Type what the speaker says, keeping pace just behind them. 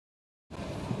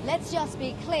let's just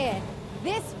be clear,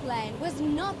 this plane was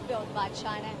not built by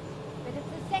China, but it's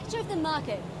a sector of the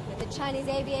market that the Chinese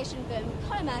aviation firm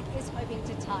Comac is hoping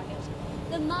to target.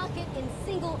 The market in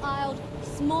single-aisled,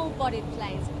 small-bodied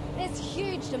planes. There's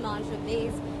huge demand for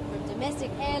these from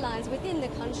domestic airlines within the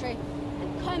country,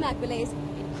 and Comac believes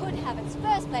it could have its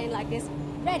first plane like this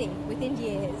ready within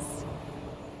years.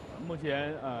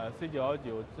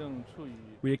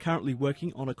 We are currently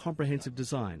working on a comprehensive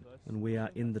design, and we are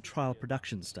in the trial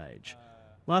production stage.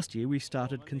 Last year we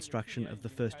started construction of the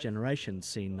first generation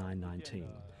C919.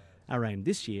 Our aim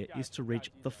this year is to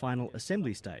reach the final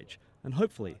assembly stage, and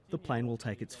hopefully the plane will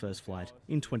take its first flight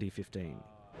in 2015.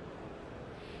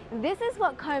 This is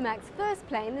what Comac's first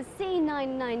plane, the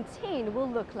C919, will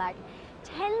look like.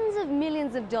 Tens of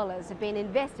millions of dollars have been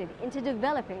invested into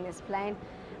developing this plane,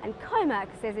 and Comac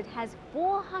says it has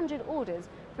 400 orders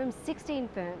from 16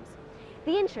 firms.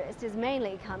 The interest is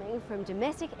mainly coming from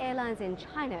domestic airlines in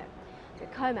China,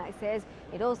 but Comac says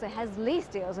it also has lease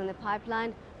deals in the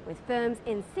pipeline with firms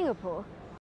in Singapore